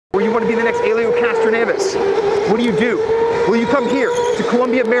you want to be the next Elio Castroneves? What do you do? Well, you come here to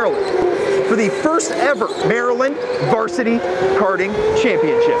Columbia, Maryland for the first ever Maryland Varsity Karting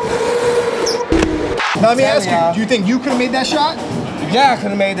Championship. Now let me ask you, do you think you could have made that shot? Yeah, I could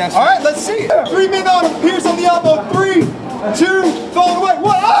have made that shot. All right, let's see. 3 men on him, Pierce on the elbow, 3, 2, fall away, 1,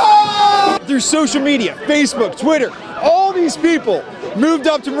 ah! Through social media, Facebook, Twitter, all these people moved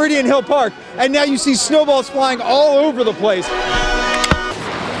up to Meridian Hill Park, and now you see snowballs flying all over the place.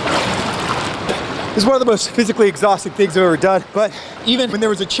 This is one of the most physically exhausting things I've ever done, but even when there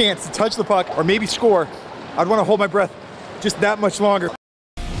was a chance to touch the puck or maybe score, I'd want to hold my breath just that much longer.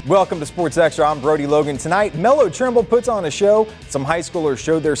 Welcome to Sports Extra. I'm Brody Logan. Tonight, Mellow Trimble puts on a show. Some high schoolers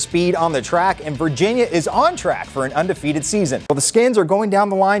showed their speed on the track, and Virginia is on track for an undefeated season. Well, the Skins are going down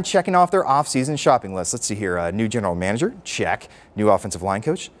the line, checking off their off-season shopping list. Let's see here. New general manager, check. New offensive line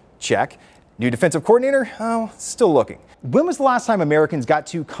coach, check. New defensive coordinator, oh, still looking. When was the last time Americans got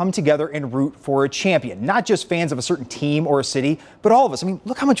to come together and root for a champion? Not just fans of a certain team or a city, but all of us. I mean,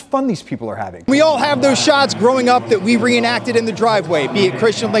 look how much fun these people are having. We all have those shots growing up that we reenacted in the driveway, be it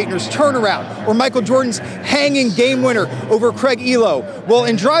Christian Laettner's turnaround or Michael Jordan's hanging game winner over Craig Elo. Well,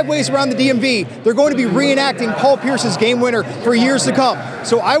 in driveways around the DMV, they're going to be reenacting Paul Pierce's game winner for years to come.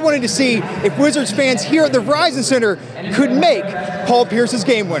 So I wanted to see if Wizards fans here at the Verizon Center could make Paul Pierce's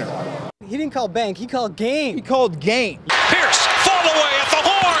game winner. He didn't call bank, he called game. He called game. Pierce, fall away at the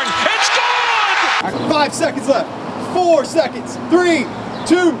horn. It's gone! 5 seconds left. 4 seconds. 3,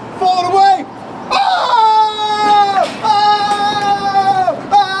 2, falling away.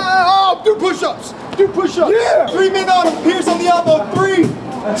 Oh, do push-ups. Do push-ups. Yeah. 3 men on him. Pierce on the elbow. 3, 2,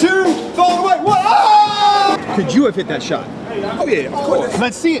 falling away. 1. Oh! Could you have hit that shot? Oh, yeah, of course.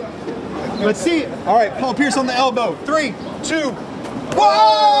 Let's see it. Let's see it. All right, Paul Pierce on the elbow. 3, 2,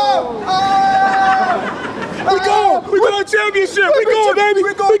 whoa! We going championship! We going, baby!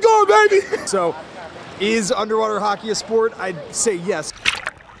 We going, baby! So, is underwater hockey a sport? I'd say yes.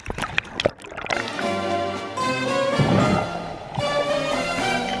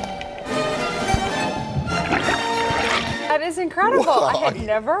 That is incredible. Wow, I had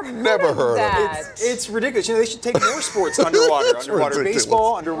never heard that. It's ridiculous. You know, they should take more sports underwater. Underwater ridiculous.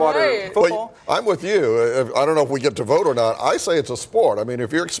 baseball, underwater football. Well, I'm with you. I don't know if we get to vote or not. I say it's a sport. I mean,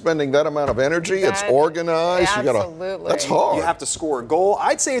 if you're expending that amount of energy, it's organized. Absolutely. That's hard. You have to score a goal.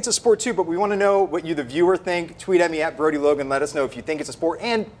 I'd say it's a sport too, but we want to know what you, the viewer, think. Tweet at me at Brody Logan. Let us know if you think it's a sport.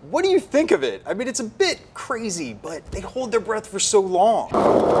 And what do you think of it? I mean, it's a bit crazy, but they hold their breath for so long.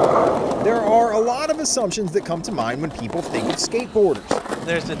 There are a lot of assumptions that come to mind when people think of skateboarders.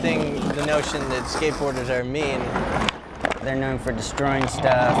 There's the notion that skateboarders are mean. They're known for destroying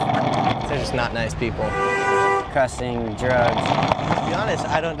stuff. They're just not nice people. Cussing, drugs. To be honest,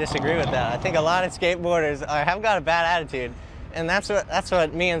 I don't disagree with that. I think a lot of skateboarders have got a bad attitude. And that's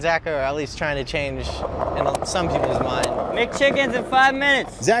what me and Zach are at least trying to change in some people's mind. Make chickens in 5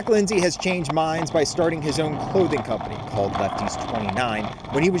 minutes. Zach Lindsay has changed minds by starting his own clothing company called Lefties 29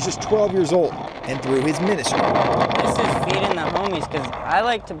 when he was just 12 years old and through his ministry. This is feeding the homies because I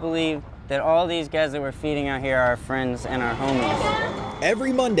like to believe that all these guys that we're feeding out here are our friends and our homies.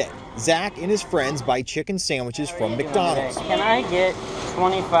 Every Monday, Zach and his friends buy chicken sandwiches from McDonald's. Can I get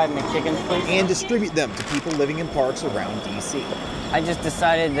 25 McChickens, please? And distribute them to people living in parks around DC. I just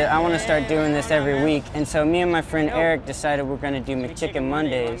decided that I want to start doing this every week, and so me and my friend Eric decided we're going to do McChicken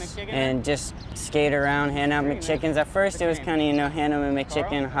Mondays and just skate around, hand out McChickens. At first it was kind of, you know, hand them a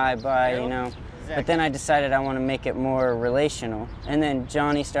McChicken, hi, bye, you know. But then I decided I want to make it more relational. And then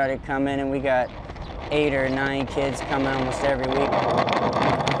Johnny started coming, and we got 8 or 9 kids coming almost every week.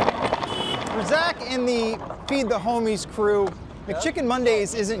 For Zach and the Feed the Homies crew, McChicken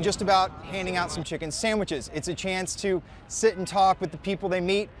Mondays isn't just about handing out some chicken sandwiches. It's a chance to sit and talk with the people they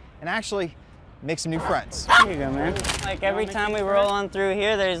meet and actually make some new friends. Here you go, man. Like every time we roll on through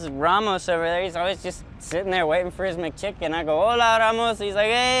here, there's Ramos over there. He's always just sitting there waiting for his McChicken. I go, hola, Ramos. He's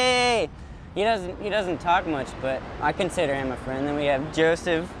like, hey. He doesn't talk much, but I consider him a friend. Then we have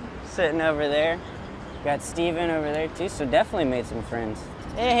Joseph sitting over there. Got Steven over there too, so definitely made some friends.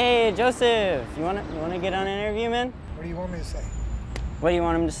 Hey, Joseph, you wanna get on an interview, man? What do you want me to say? What do you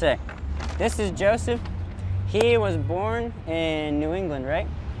want him to say? This is Joseph. He was born in New England, right?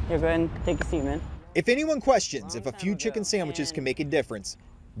 Here, go ahead and take a seat, man. If anyone questions if a few chicken sandwiches can make a difference,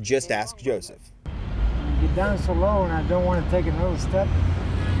 just ask Joseph. You get down so low and I don't want to take another step.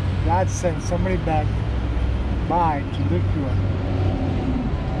 God sent somebody back by to lift you up.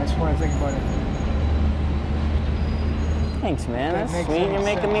 That's what I think about it. Thanks, man. That's sweet. You're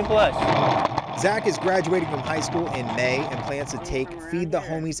making me blush. Zach is graduating from high school in May and plans to take Feed the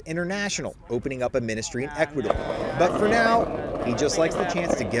Homies International, opening up a ministry in Ecuador. But for now, He just likes the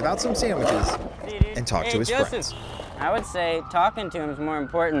chance to give out some sandwiches and talk to his friends. I would say talking to him is more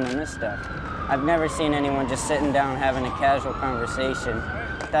important than this stuff. I've never seen anyone just sitting down having a casual conversation.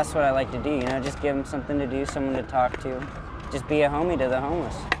 That's what I like to do, you know, just give them something to do, someone to talk to. Just be a homie to the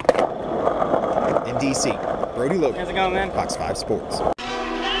homeless. In D.C., Brody Logan, How's it going, man? Fox 5 Sports.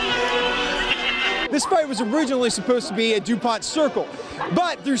 This fight was originally supposed to be at DuPont Circle,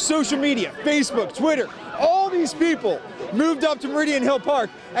 but through social media, Facebook, Twitter, all these people moved up to Meridian Hill Park,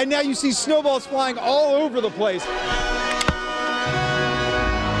 and now you see snowballs flying all over the place.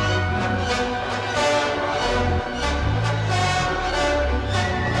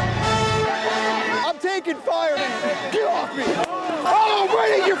 I'm taking fire. Get off me. Oh,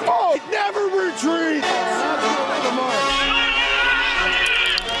 Brady, your fault. Never retreat.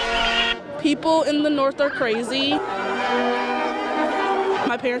 People in the north are crazy.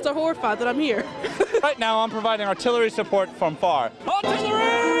 My parents are horrified that I'm here. Right now, I'm providing artillery support from far.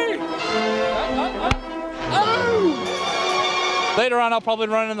 Artillery! Oh! Later on, I'll probably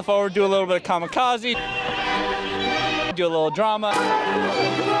run in the forward, do a little bit of kamikaze, do a little drama. He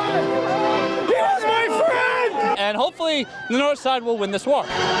was my friend! And hopefully, the north side will win this war.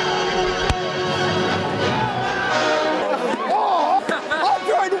 Oh, I'm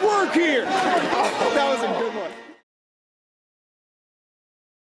trying to work here. Oh, that was a good one.